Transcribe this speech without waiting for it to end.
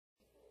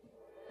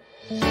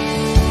Welcome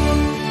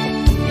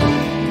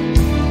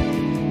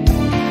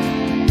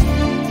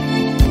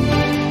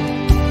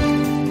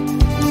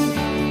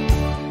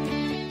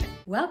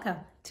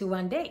to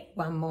One Day,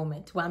 One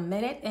Moment, 1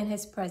 Minute in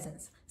His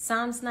Presence.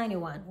 Psalms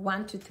 91,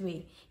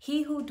 1-3.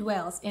 He who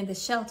dwells in the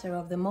shelter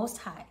of the Most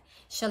High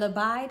shall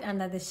abide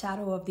under the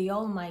shadow of the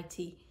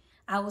Almighty.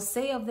 I will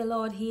say of the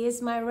Lord, He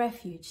is my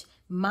refuge,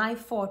 my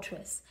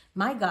fortress,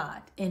 my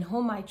God, in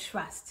whom I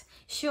trust.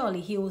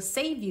 Surely He will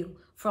save you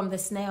from the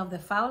snare of the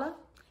fowler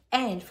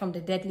and from the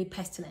deadly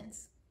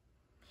pestilence.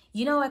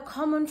 You know, a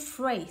common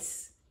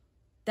phrase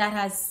that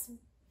has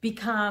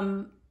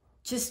become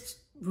just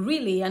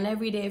really an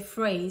everyday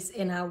phrase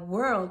in our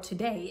world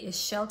today is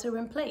shelter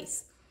in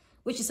place,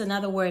 which is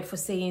another word for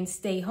saying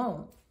stay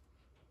home.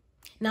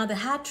 Now, the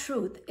hard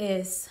truth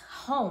is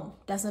home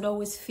doesn't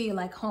always feel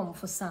like home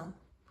for some.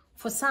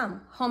 For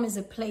some, home is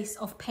a place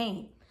of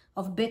pain,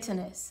 of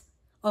bitterness,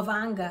 of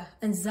anger,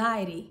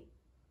 anxiety,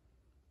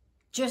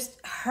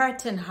 just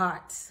hurting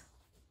hearts.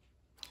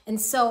 And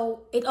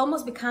so it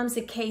almost becomes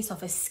a case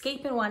of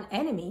escaping one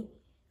enemy,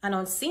 an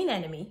unseen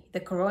enemy, the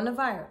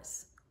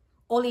coronavirus,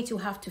 only to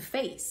have to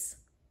face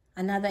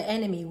another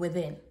enemy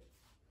within.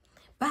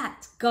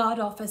 But God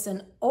offers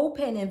an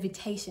open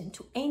invitation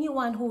to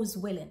anyone who is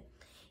willing.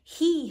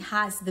 He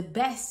has the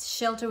best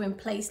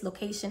shelter-in-place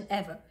location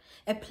ever,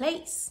 a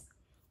place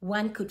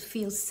one could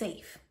feel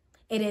safe.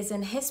 It is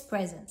in His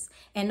presence,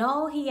 and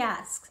all He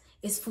asks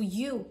is for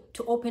you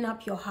to open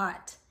up your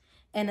heart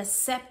and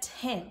accept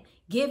Him.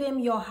 Give Him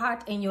your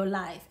heart and your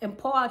life and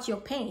pour out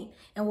your pain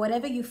and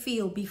whatever you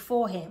feel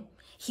before Him.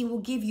 He will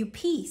give you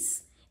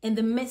peace in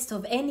the midst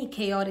of any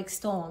chaotic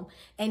storm,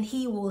 and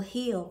He will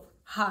heal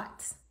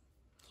hearts.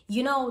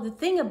 You know, the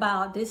thing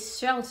about this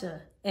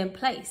shelter in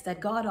place that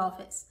God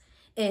offers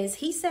is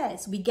He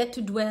says we get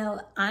to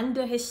dwell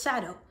under His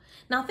shadow.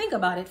 Now think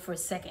about it for a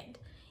second.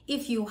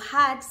 If you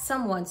had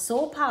someone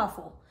so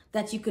powerful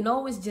that you can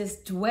always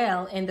just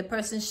dwell in the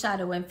person's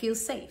shadow and feel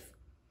safe,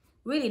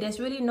 really, there's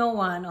really no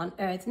one on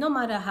earth, no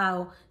matter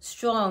how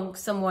strong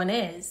someone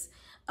is,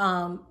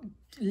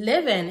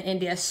 living in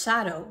their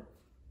shadow,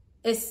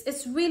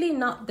 it's really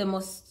not the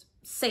most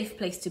safe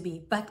place to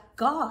be. But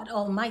God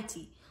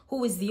Almighty,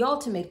 who is the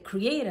ultimate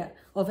creator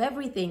of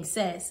everything,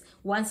 says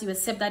once you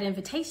accept that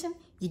invitation,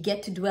 you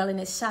get to dwell in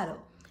His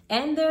shadow.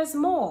 And there's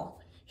more.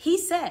 He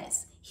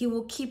says He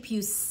will keep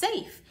you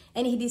safe.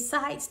 And He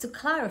decides to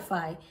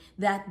clarify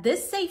that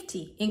this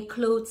safety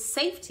includes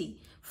safety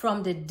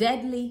from the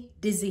deadly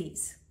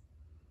disease.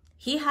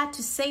 He had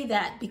to say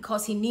that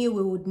because He knew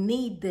we would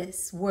need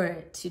this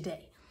word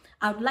today.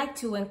 I would like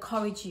to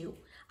encourage you.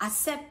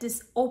 Accept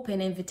this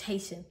open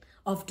invitation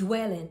of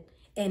dwelling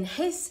in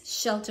His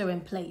shelter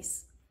in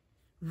place.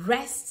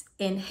 Rest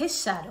in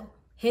His shadow,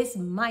 His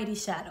mighty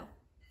shadow,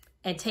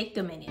 and take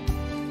dominion.